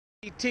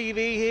Fctv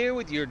here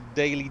with your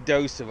daily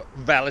dose of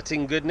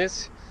valeting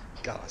goodness.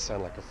 God, I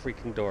sound like a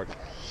freaking dork.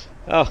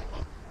 Oh,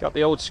 got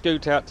the old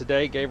Scoot out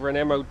today, gave her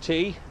an MOT.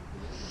 Been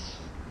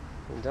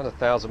done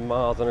 1,000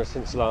 miles on her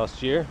since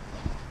last year.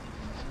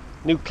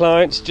 New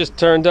clients just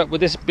turned up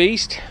with this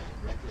beast.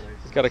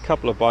 He's got a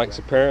couple of bikes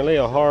apparently,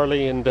 a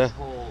Harley and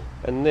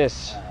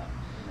this.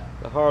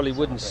 The Harley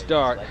wouldn't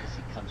start.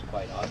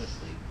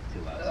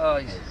 Oh,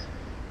 he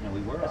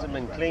hasn't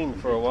been cleaned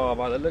for a while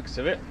by the looks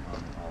of it.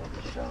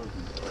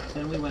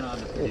 Then we went on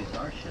to produce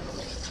our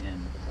shows,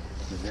 and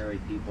the very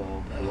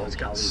people who It's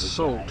got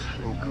salt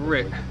and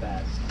grit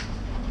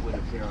would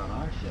appear on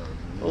our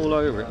shows all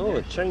over it. Oh,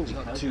 the chain's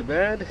not too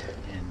bad.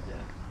 And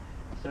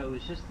so it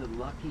was just the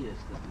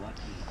luckiest of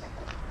lucky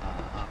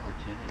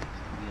opportunities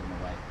to be in the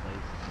right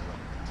place at the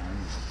right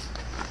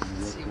time.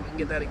 Let's see if we can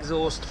get that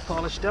exhaust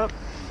polished up.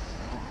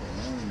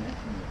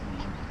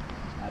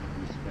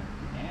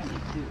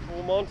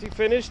 Full Monty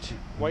finished,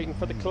 waiting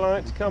for the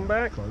client to come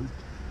back.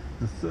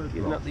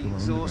 Giving up the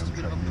exhaust, a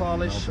bit of a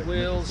polish,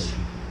 wheels,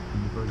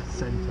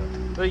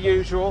 the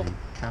usual.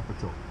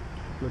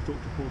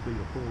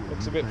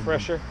 Looks a bit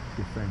fresher.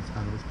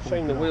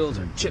 Shame the wheels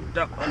are chipped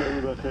up.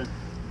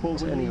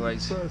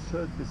 Anyways,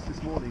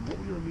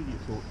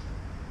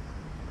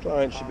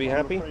 client should be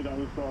happy.